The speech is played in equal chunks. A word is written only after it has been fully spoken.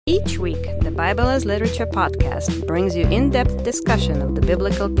Each week, the Bible as Literature podcast brings you in-depth discussion of the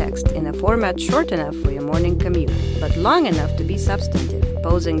biblical text in a format short enough for your morning commute, but long enough to be substantive,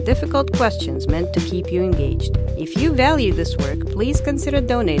 posing difficult questions meant to keep you engaged. If you value this work, please consider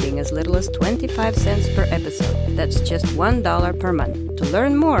donating as little as 25 cents per episode. That's just $1 per month. To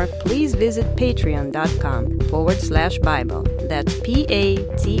learn more, please visit patreon.com/Bible. That's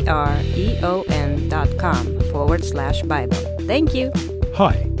patreon.com/Bible. Thank you.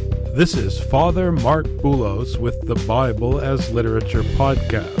 Hi, this is Father Mark Boulos with the Bible as Literature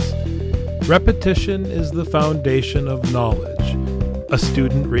podcast. Repetition is the foundation of knowledge. A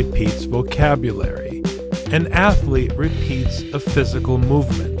student repeats vocabulary. An athlete repeats a physical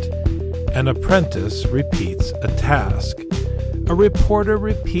movement. An apprentice repeats a task. A reporter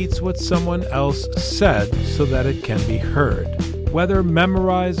repeats what someone else said so that it can be heard. Whether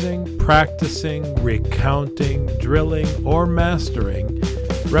memorizing, practicing, recounting, drilling, or mastering,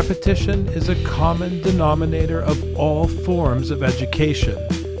 repetition is a common denominator of all forms of education.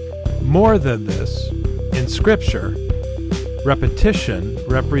 More than this, in Scripture, repetition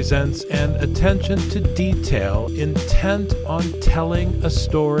represents an attention to detail intent on telling a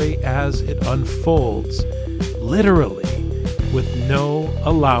story as it unfolds, literally, with no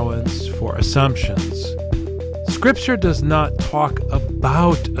allowance for assumptions. Scripture does not talk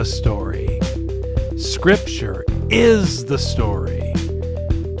about a story. Scripture is the story.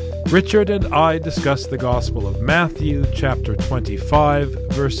 Richard and I discuss the Gospel of Matthew, chapter 25,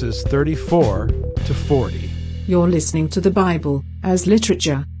 verses 34 to 40. You're listening to the Bible as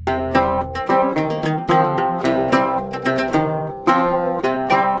Literature.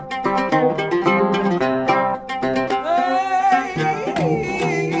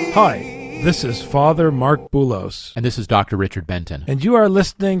 Hi. This is Father Mark Boulos. And this is Dr. Richard Benton. And you are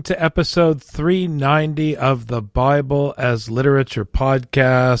listening to episode 390 of the Bible as Literature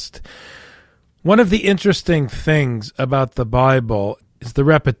podcast. One of the interesting things about the Bible is the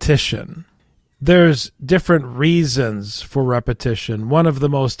repetition. There's different reasons for repetition. One of the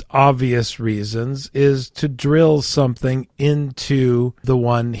most obvious reasons is to drill something into the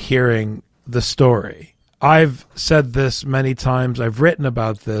one hearing the story. I've said this many times, I've written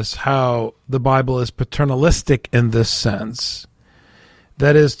about this, how the Bible is paternalistic in this sense.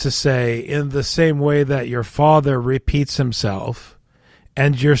 That is to say, in the same way that your father repeats himself,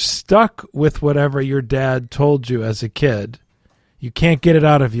 and you're stuck with whatever your dad told you as a kid, you can't get it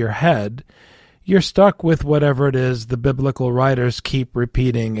out of your head, you're stuck with whatever it is the biblical writers keep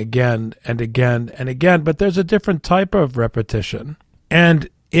repeating again and again and again, but there's a different type of repetition. And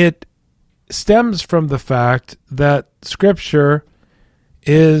it stems from the fact that Scripture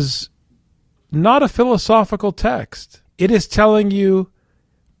is not a philosophical text. It is telling you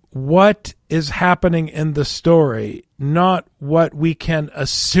what is happening in the story, not what we can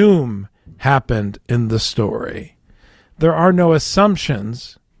assume happened in the story. There are no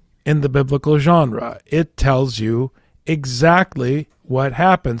assumptions in the biblical genre. It tells you exactly what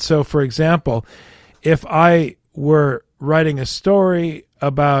happened. So, for example, if I were writing a story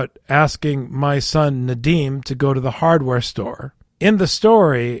about asking my son Nadim to go to the hardware store, in the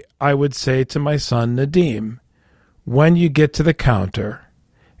story, I would say to my son Nadim, when you get to the counter,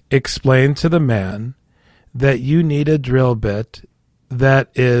 explain to the man that you need a drill bit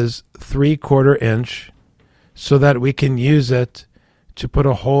that is 3/4 inch so that we can use it to put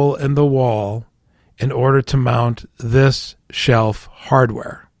a hole in the wall in order to mount this shelf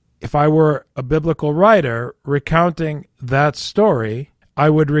hardware. If I were a biblical writer recounting that story, I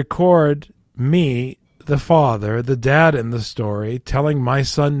would record me, the father, the dad in the story, telling my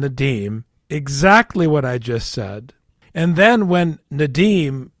son Nadim exactly what I just said. And then when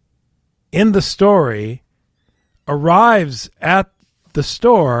Nadim, in the story, arrives at the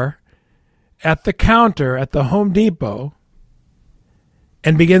store, at the counter, at the Home Depot,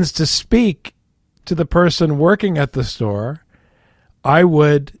 and begins to speak to the person working at the store, I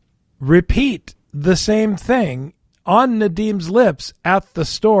would repeat the same thing on Nadim's lips at the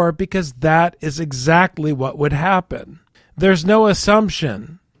store because that is exactly what would happen. There's no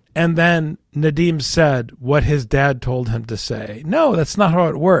assumption. And then Nadim said what his dad told him to say. No, that's not how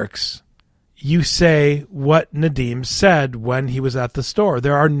it works. You say what Nadim said when he was at the store.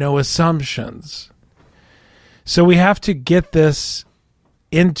 There are no assumptions. So we have to get this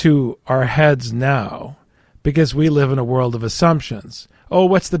into our heads now because we live in a world of assumptions. Oh,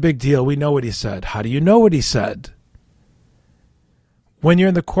 what's the big deal? We know what he said. How do you know what he said? When you're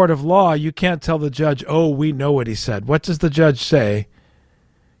in the court of law, you can't tell the judge, oh, we know what he said. What does the judge say?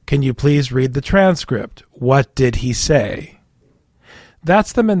 Can you please read the transcript? What did he say?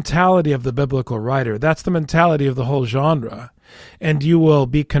 That's the mentality of the biblical writer. That's the mentality of the whole genre. And you will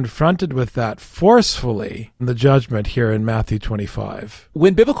be confronted with that forcefully in the judgment here in Matthew 25.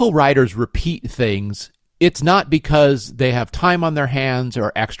 When biblical writers repeat things, it's not because they have time on their hands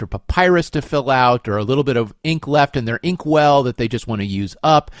or extra papyrus to fill out or a little bit of ink left in their inkwell that they just want to use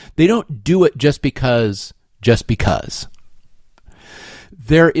up. They don't do it just because.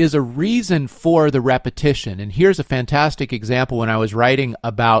 There is a reason for the repetition. And here's a fantastic example. When I was writing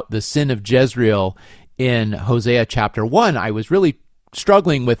about the sin of Jezreel in Hosea chapter 1, I was really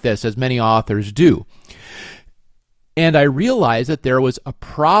struggling with this, as many authors do. And I realized that there was a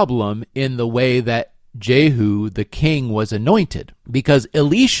problem in the way that Jehu, the king, was anointed, because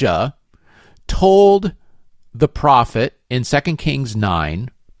Elisha told the prophet in 2 Kings 9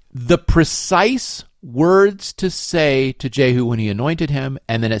 the precise words to say to Jehu when he anointed him,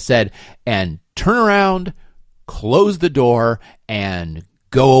 and then it said, and turn around, close the door, and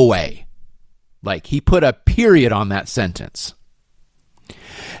go away. Like, he put a period on that sentence.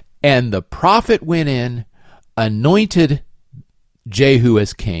 And the prophet went in, anointed Jehu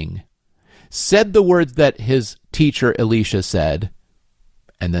as king, said the words that his teacher Elisha said,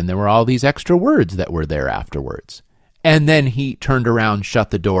 and then there were all these extra words that were there afterwards. And then he turned around, shut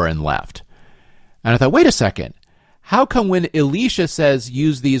the door, and left. And I thought, wait a second. How come when Elisha says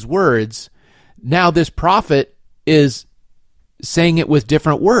use these words, now this prophet is saying it with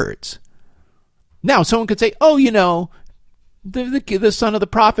different words? Now, someone could say, oh, the son of the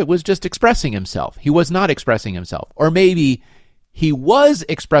prophet was just expressing himself. He was not expressing himself. Or maybe he was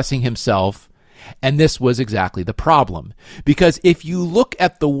expressing himself, and this was exactly the problem. Because if you look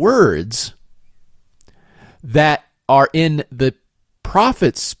at the words that are in the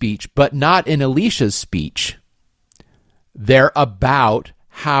prophet's speech, but not in Elisha's speech, they're about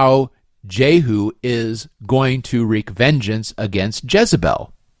how Jehu is going to wreak vengeance against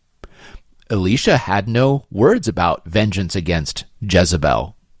Jezebel. Elisha had no words about vengeance against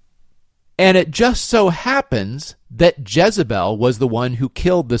Jezebel. And it just so happens that Jezebel was the one who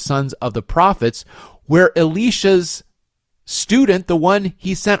killed the sons of the prophets, where Elisha's student, the one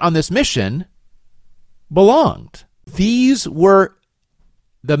he sent on this mission, belonged. These were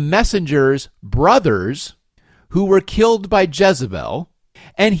the messenger's brothers who were killed by Jezebel,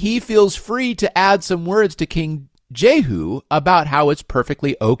 and he feels free to add some words to King Jehu about how it's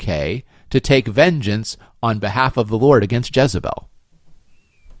perfectly okay to take vengeance on behalf of the Lord against Jezebel.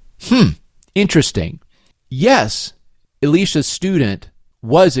 Interesting. Yes, Elisha's student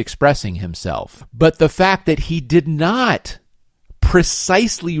was expressing himself, but the fact that he did not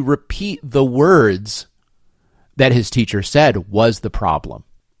precisely repeat the words that his teacher said was the problem.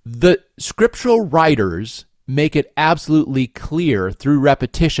 The scriptural writers make it absolutely clear through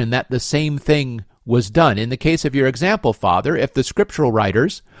repetition that the same thing was done. In the case of your example, Father, if the scriptural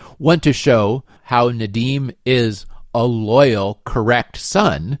writers want to show how Nadim is a loyal, correct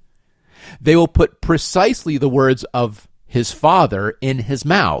son, they will put precisely the words of his father in his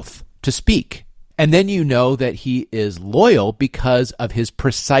mouth to speak. And then you know that he is loyal because of his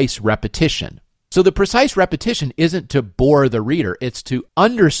precise repetition. So the precise repetition isn't to bore the reader, it's to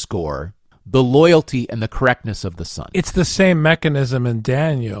underscore the loyalty and the correctness of the son. It's the same mechanism in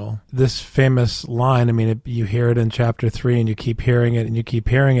Daniel, this famous line. I mean, you hear it in chapter 3 and you keep hearing it and you keep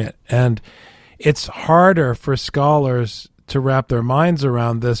hearing it. And it's harder for scholars to wrap their minds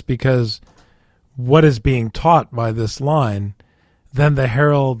around this, because what is being taught by this line? Then the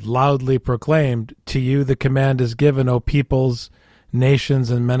herald loudly proclaimed, to you the command is given, O peoples,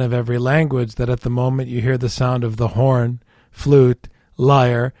 nations, and men of every language, that at the moment you hear the sound of the horn, flute,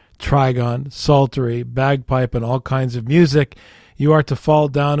 lyre, trigon, psaltery, bagpipe, and all kinds of music, you are to fall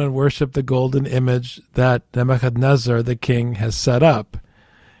down and worship the golden image that Nebuchadnezzar the king has set up.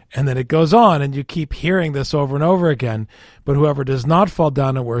 And then it goes on, and you keep hearing this over and over again. But whoever does not fall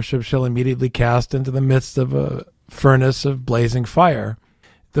down and worship shall immediately cast into the midst of a furnace of blazing fire.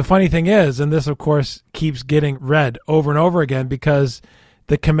 The funny thing is, and this of course keeps getting read over and over again because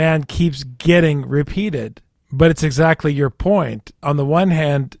the command keeps getting repeated. But it's exactly your point. On the one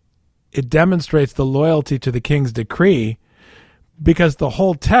hand, it demonstrates the loyalty to the king's decree, because the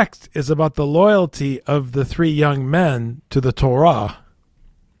whole text is about the loyalty of the 3 young men to the Torah.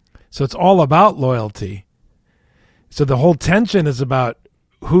 So it's all about loyalty. So the whole tension is about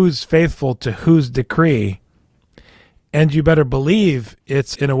who's faithful to whose decree. And you better believe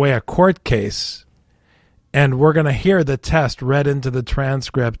it's, in a way, a court case. And we're going to hear the test read into the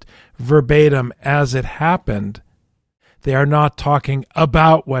transcript verbatim as it happened. They are not talking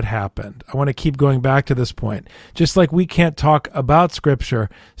about what happened. I want to keep going back to this point. Just like we can't talk about Scripture,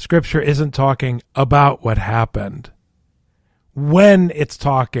 Scripture isn't talking about what happened. When it's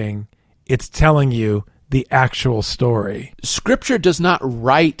talking, it's telling you the actual story. Scripture does not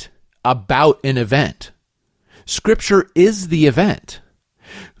write about an event. Scripture is the event.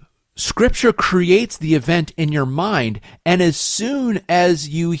 Scripture creates the event in your mind, and as soon as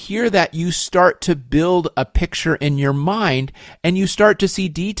you hear that, you start to build a picture in your mind, and you start to see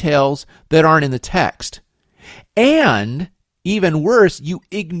details that aren't in the text. And, even worse, you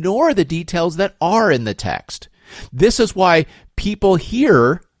ignore the details that are in the text. This is why people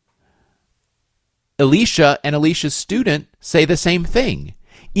hear Elisha and Elisha's student say the same thing.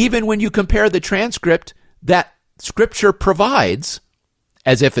 Even when you compare the transcript that Scripture provides,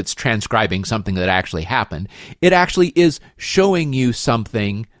 as if it's transcribing something that actually happened, it actually is showing you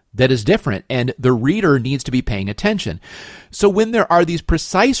something that is different, and the reader needs to be paying attention. So when there are these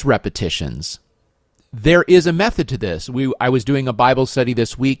precise repetitions, there is a method to this. I was doing a Bible study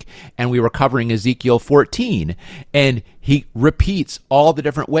this week, and we were covering Ezekiel 14, and he repeats all the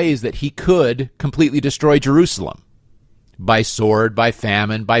different ways that he could completely destroy Jerusalem. By sword, by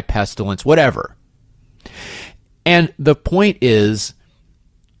famine, by pestilence, whatever. And the point is,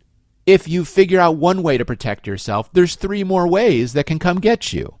 if you figure out one way to protect yourself, there's 3 more ways that can come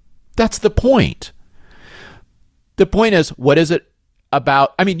get you. That's the point. The point is, what is it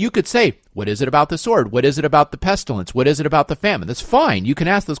about? I mean, you could say, what is it about the sword? What is it about the pestilence? What is it about the famine? That's fine. You can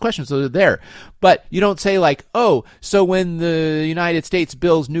ask those questions, so they're there. But you don't say like, oh, so when the United States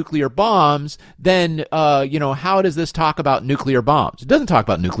builds nuclear bombs, then, how does this talk about nuclear bombs? It doesn't talk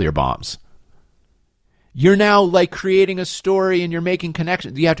about nuclear bombs. You're now like creating a story and you're making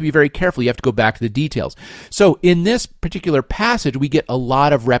connections. You have to be very careful. You have to go back to the details. So in this particular passage, we get a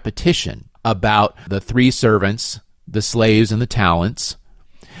lot of repetition about the 3 servants, the slaves, and the talents.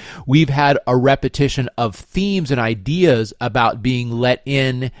 We've had a repetition of themes and ideas about being let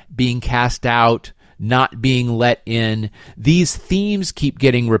in, being cast out, not being let in. These themes keep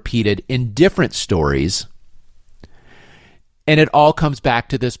getting repeated in different stories. And it all comes back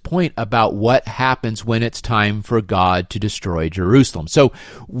to this point about what happens when it's time for God to destroy Jerusalem. So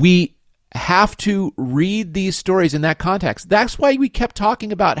we have to read these stories in that context. That's why we kept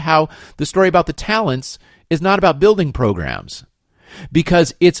talking about how the story about the talents is not about building programs,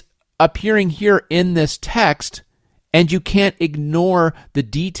 because it's appearing here in this text, and you can't ignore the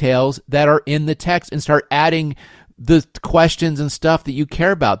details that are in the text and start adding the questions and stuff that you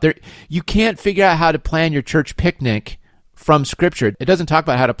care about. You can't figure out how to plan your church picnic from Scripture. It doesn't talk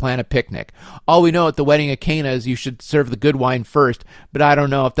about how to plan a picnic. All we know at the wedding of Cana is you should serve the good wine first, but I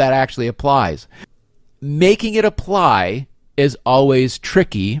don't know if that actually applies. Making it apply is always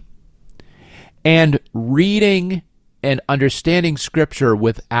tricky, and reading and understanding Scripture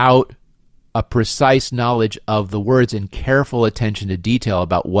without a precise knowledge of the words and careful attention to detail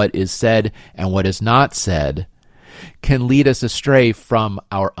about what is said and what is not said can lead us astray from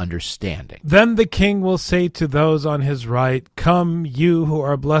our understanding. Then the king will say to those on his right, "Come, you who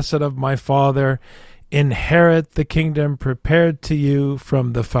are blessed of my Father, inherit the kingdom prepared to you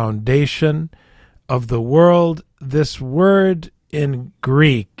from the foundation of the world." This word in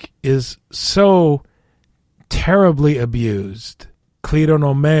Greek is so terribly abused.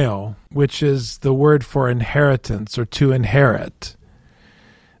 Kleronomeo, which is the word for inheritance or to inherit.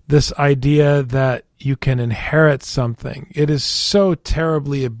 This idea that you can inherit something. It is so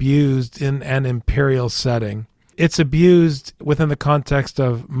terribly abused in an imperial setting. It's abused within the context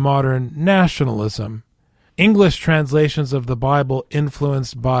of modern nationalism. English translations of the Bible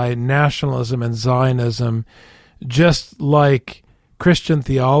influenced by nationalism and Zionism, just like Christian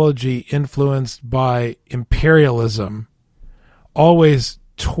theology influenced by imperialism, always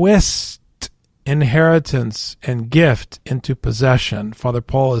twist inheritance and gift into possession. Father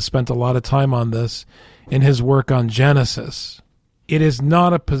Paul has spent a lot of time on this in his work on Genesis. It is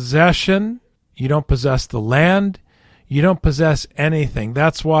not a possession. You don't possess the land. You don't possess anything.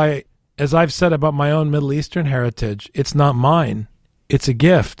 That's why, as I've said about my own Middle Eastern heritage, it's not mine. It's a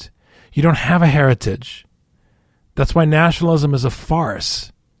gift. You don't have a heritage. That's why nationalism is a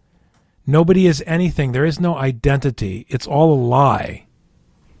farce. Nobody is anything. There is no identity. It's all a lie.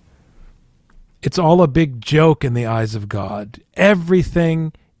 It's all a big joke in the eyes of God.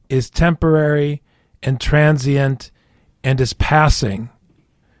 Everything is temporary and transient and is passing.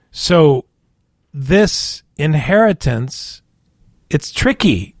 So this inheritance, it's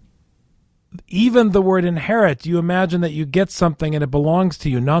tricky. Even the word inherit, you imagine that you get something and it belongs to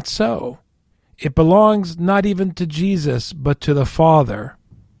you. Not so. It belongs not even to Jesus, but to the Father.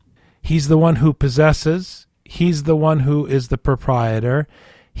 He's the one who possesses. He's the one who is the proprietor.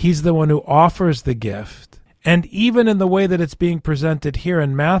 He's the one who offers the gift. And even in the way that it's being presented here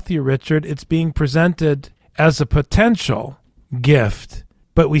in Matthew, Richard, it's being presented as a potential gift,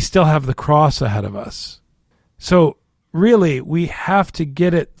 but we still have the cross ahead of us. So really, we have to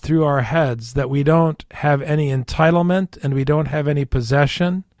get it through our heads that we don't have any entitlement and we don't have any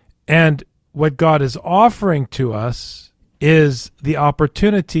possession. And what God is offering to us is the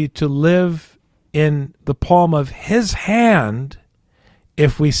opportunity to live in the palm of His hand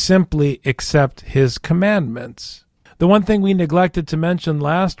if we simply accept His commandments. The one thing we neglected to mention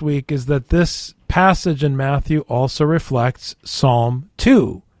last week is that this passage in Matthew also reflects Psalm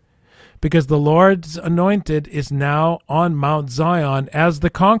 2, because the Lord's anointed is now on Mount Zion as the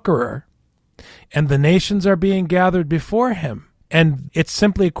conqueror, and the nations are being gathered before Him. And it's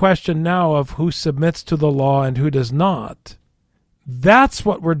simply a question now of who submits to the law and who does not. That's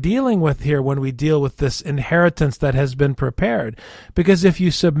what we're dealing with here when we deal with this inheritance that has been prepared. Because if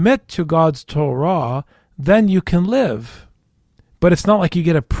you submit to God's Torah, then you can live. But it's not like you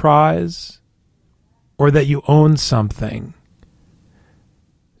get a prize or that you own something.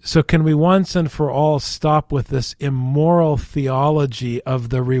 So can we once and for all stop with this immoral theology of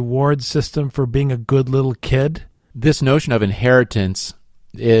the reward system for being a good little kid? This notion of inheritance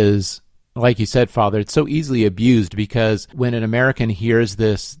is, like you said, Father, it's so easily abused because when an American hears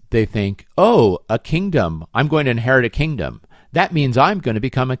this, they think, oh, a kingdom. I'm going to inherit a kingdom. That means I'm going to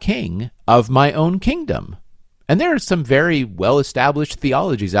become a king of my own kingdom. And there are some very well-established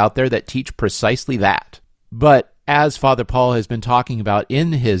theologies out there that teach precisely that. But as Father Paul has been talking about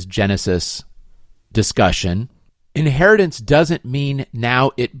in his Genesis discussion, inheritance doesn't mean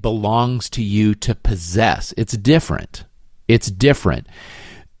now it belongs to you to possess. It's different. It's different.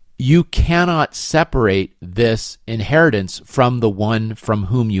 You cannot separate this inheritance from the one from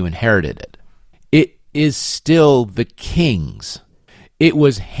whom you inherited it. It is still the king's. It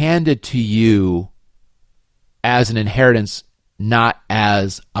was handed to you as an inheritance, not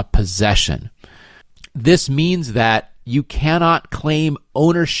as a possession. This means that you cannot claim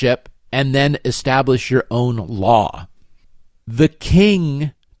ownership and then establish your own law. The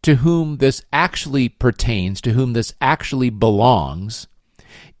king to whom this actually pertains, to whom this actually belongs,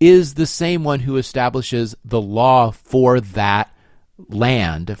 is the same one who establishes the law for that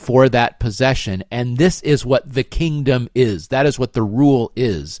land, for that possession. And this is what the kingdom is. That is what the rule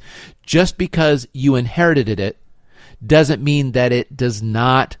is. Just because you inherited it doesn't mean that it does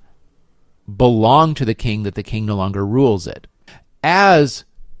not belong to the king, that the king no longer rules it. As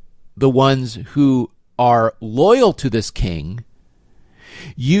the ones who are loyal to this king,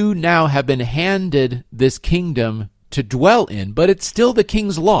 you now have been handed this kingdom to dwell in, but it's still the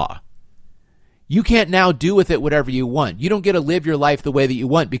king's law. You can't now do with it whatever you want. You don't get to live your life the way that you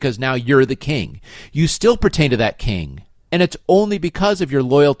want because now you're the king. You still pertain to that king. And it's only because of your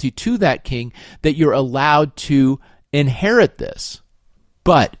loyalty to that king that you're allowed to inherit this.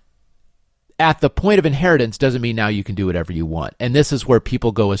 But at the point of inheritance doesn't mean now you can do whatever you want. And this is where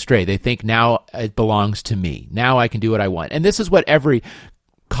people go astray. They think now it belongs to me. Now I can do what I want. And this is what every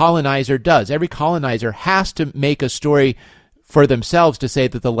colonizer does. Every colonizer has to make a story for themselves to say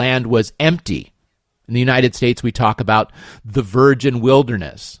that the land was empty. In the United States, we talk about the virgin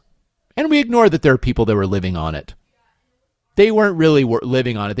wilderness. And we ignore that there are people that were living on it. They weren't really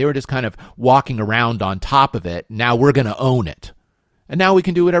living on it. They were just kind of walking around on top of it. Now we're going to own it. And now we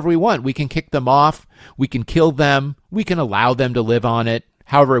can do whatever we want. We can kick them off. We can kill them. We can allow them to live on it,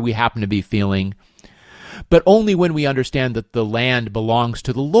 however we happen to be feeling. But only when we understand that the land belongs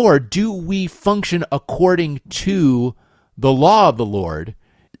to the Lord do we function according to the law of the Lord,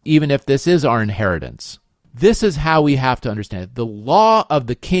 even if this is our inheritance. This is how we have to understand it. The law of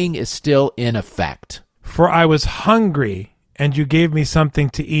the king is still in effect. For I was hungry, and you gave me something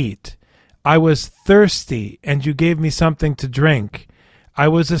to eat. I was thirsty, and you gave me something to drink. I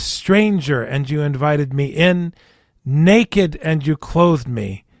was a stranger, and you invited me in, naked, and you clothed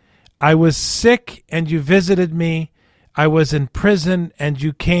me. I was sick, and you visited me. I was in prison, and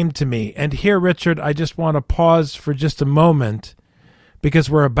you came to me. And here, Richard, I just want to pause for just a moment, because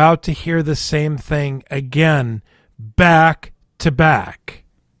we're about to hear the same thing again, back to back.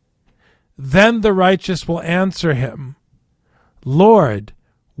 Then the righteous will answer him, Lord,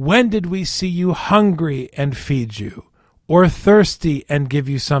 when did we see you hungry and feed you, or thirsty and give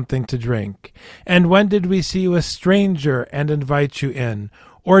you something to drink? And when did we see you a stranger and invite you in,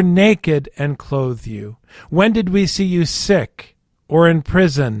 or naked and clothe you? When did we see you sick or in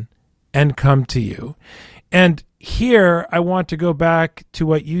prison and come to you? And here I want to go back to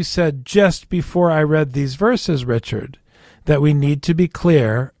what you said just before I read these verses, Richard, that we need to be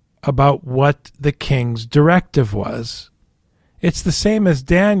clear about what the king's directive was. It's the same as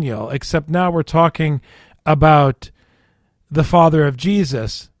Daniel, except now we're talking about the father of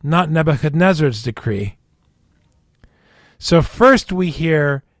Jesus, not Nebuchadnezzar's decree. So first we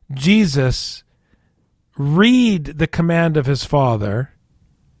hear Jesus read the command of his Father,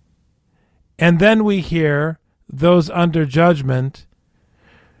 and then we hear those under judgment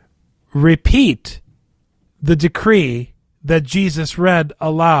repeat the decree that Jesus read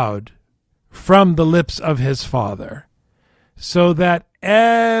aloud from the lips of his Father, so that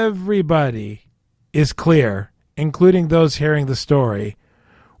everybody is clear, including those hearing the story,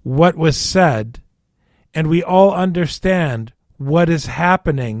 what was said, and we all understand what is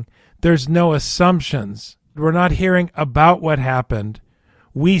happening. There's no assumptions. We're not hearing about what happened.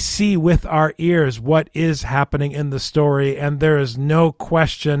 We see with our ears what is happening in the story, and there is no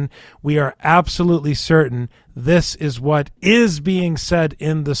question. We are absolutely certain this is what is being said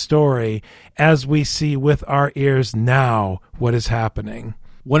in the story as we see with our ears now what is happening.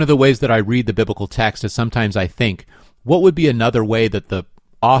 One of the ways that I read the biblical text is sometimes I think, what would be another way that the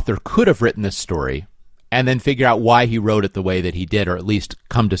author could have written this story, and then figure out why he wrote it the way that he did, or at least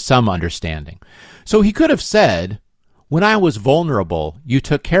come to some understanding. So he could have said, when I was vulnerable, you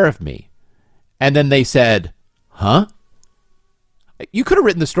took care of me. And then they said, huh? You could have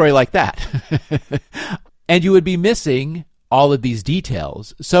written the story like that. And you would be missing all of these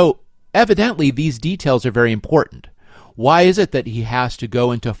details. So evidently, these details are very important. Why is it that he has to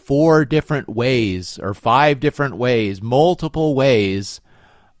go into 4 different ways, or 5 different ways, multiple ways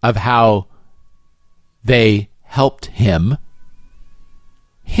of how they helped him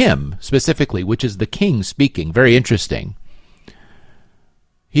specifically, which is the king speaking? Very interesting.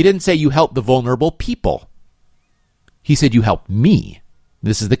 He didn't say you helped the vulnerable people. He said you helped me.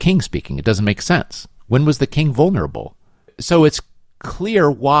 This is the king speaking. It doesn't make sense. When was the king vulnerable? So it's clear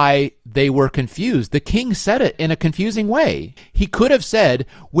why they were confused. The king said it in a confusing way. He could have said,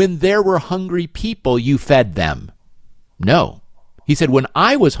 when there were hungry people, you fed them. No. He said, when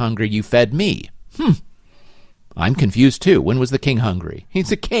I was hungry, you fed me. I'm confused too. When was the king hungry?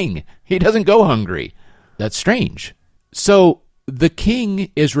 He's a king. He doesn't go hungry. That's strange. So the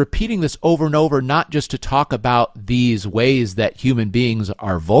king is repeating this over and over, not just to talk about these ways that human beings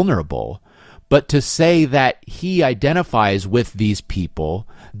are vulnerable, but to say that he identifies with these people,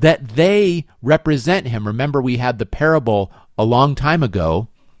 that they represent him. Remember, we had the parable a long time ago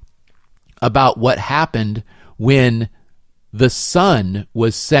about what happened when the son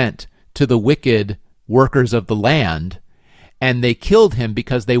was sent to the wicked workers of the land, and they killed him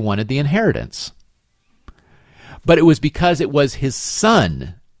because they wanted the inheritance. But it was because it was his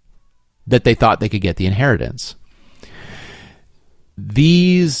son that they thought they could get the inheritance.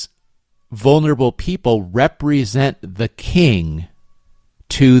 These vulnerable people represent the king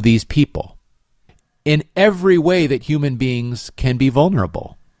to these people in every way that human beings can be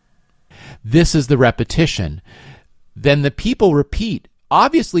vulnerable. This is the repetition. Then the people repeat.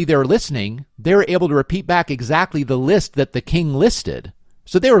 Obviously, they're listening. They were able to repeat back exactly the list that the king listed.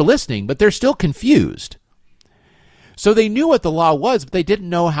 So they were listening, but they're still confused. So they knew what the law was, but they didn't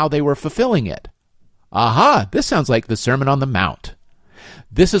know how they were fulfilling it. Aha, this sounds like the Sermon on the Mount.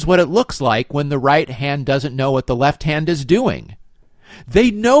 This is what it looks like when the right hand doesn't know what the left hand is doing. They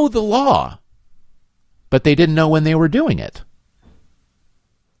know the law, but they didn't know when they were doing it.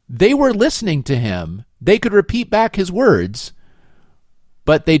 They were listening to him. They could repeat back his words,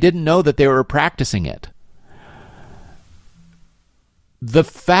 but they didn't know that they were practicing it. The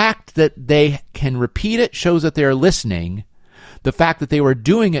fact that they can repeat it shows that they're listening. The fact that they were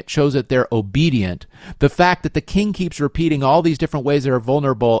doing it shows that they're obedient. The fact that the king keeps repeating all these different ways they are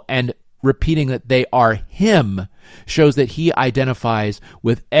vulnerable and repeating that they are him shows that he identifies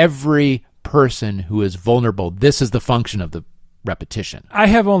with every person who is vulnerable. This is the function of the repetition. I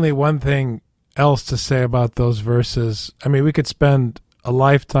have only one thing else to say about those verses. I mean, we could spend a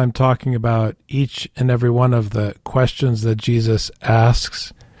lifetime talking about each and every one of the questions that Jesus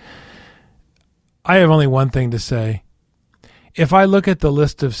asks. I have only one thing to say. If I look at the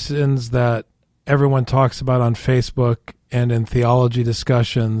list of sins that everyone talks about on Facebook and in theology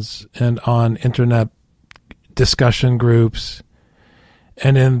discussions and on internet discussion groups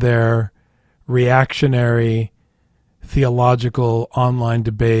and in their reactionary theological online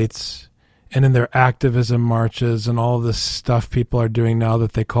debates and in their activism marches and all of this stuff people are doing now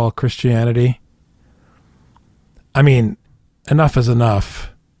that they call Christianity, I mean, enough is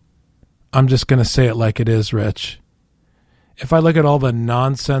enough. I'm just going to say it like it is, Rich. If I look at all the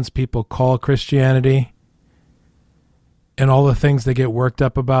nonsense people call Christianity and all the things they get worked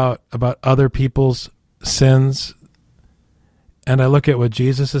up about other people's sins, and I look at what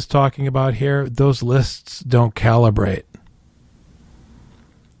Jesus is talking about here, those lists don't calibrate.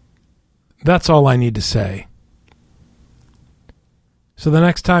 That's all I need to say. So the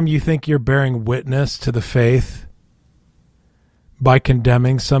next time you think you're bearing witness to the faith by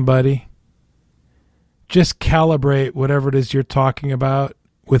condemning somebody, just calibrate whatever it is you're talking about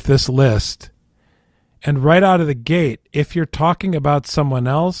with this list. And right out of the gate, if you're talking about someone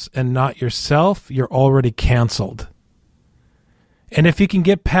else and not yourself, you're already canceled. And if you can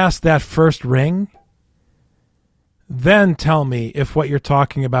get past that first ring, then tell me if what you're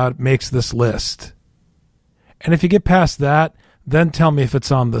talking about makes this list. And if you get past that, then tell me if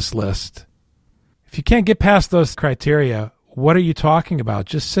it's on this list. If you can't get past those criteria, what are you talking about?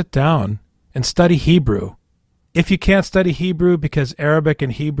 Just sit down and study Hebrew. If you can't study Hebrew because Arabic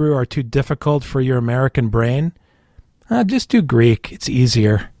and Hebrew are too difficult for your American brain, just do Greek. It's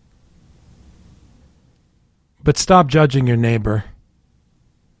easier. But stop judging your neighbor.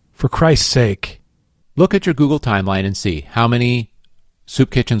 For Christ's sake. Look at your Google timeline and see how many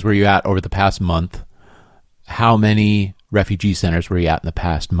soup kitchens were you at over the past month? How many refugee centers were you at in the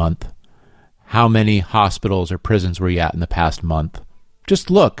past month? How many hospitals or prisons were you at in the past month? Just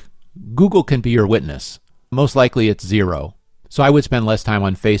look. Google can be your witness. Most likely it's 0. So I would spend less time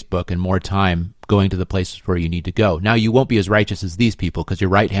on Facebook and more time going to the places where you need to go. Now, you won't be as righteous as these people because your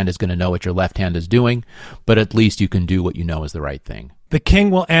right hand is going to know what your left hand is doing, but at least you can do what you know is the right thing. The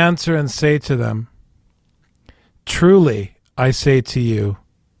king will answer and say to them, "Truly, I say to you,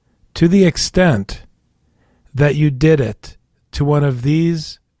 to the extent that you did it to one of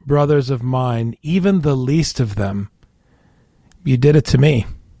these brothers of mine, even the least of them, you did it to me."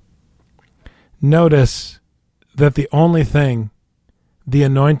 Notice that the only thing the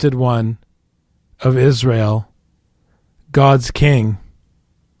anointed one of Israel, God's king,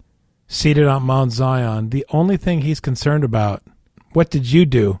 seated on Mount Zion, the only thing he's concerned about, what did you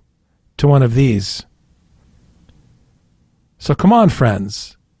do to one of these? So come on,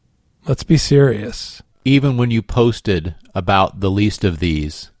 friends, let's be serious. Even when you posted about the least of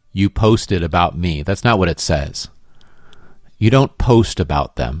these, you posted about me. That's not what it says. You don't post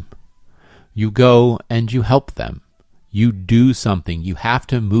about them. You go and you help them. You do something. You have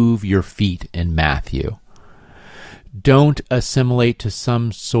to move your feet in Matthew. Don't assimilate to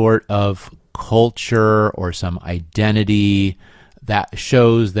some sort of culture or some identity that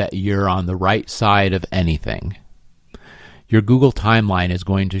shows that you're on the right side of anything. Your Google timeline is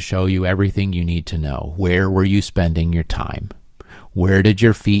going to show you everything you need to know. Where were you spending your time? Where did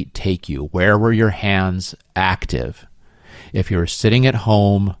your feet take you? Where were your hands active? If you're sitting at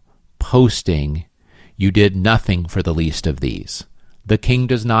home posting, you did nothing for the least of these. The king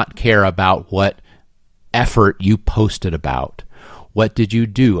does not care about what effort you posted about. What did you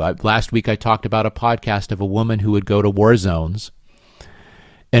do? Last week I talked about a podcast of a woman who would go to war zones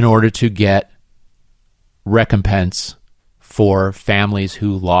in order to get recompense for families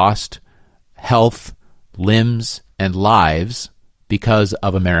who lost health, limbs, and lives because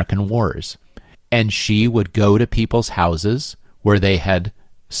of American wars. And she would go to people's houses where they had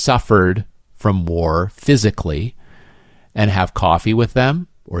suffered from war physically and have coffee with them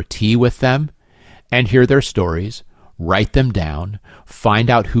or tea with them and hear their stories, write them down, find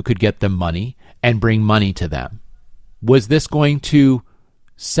out who could get them money, and bring money to them. Was this going to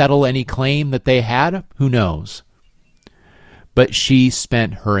settle any claim that they had? Who knows? But she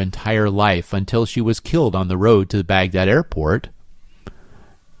spent her entire life until she was killed on the road to the Baghdad airport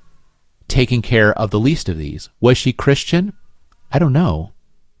taking care of the least of these. Was she Christian? I don't know.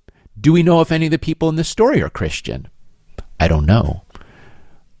 Do we know if any of the people in this story are Christian? I don't know.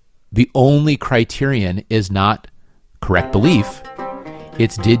 The only criterion is not correct belief.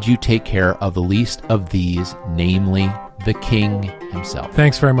 It's did you take care of the least of these, namely the king himself.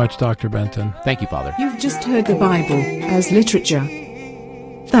 Thanks very much, Dr. Benton. Thank you, Father. You've just heard the Bible as literature.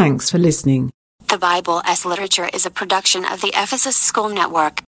 Thanks for listening. The Bible as Literature is a production of the Ephesus School Network.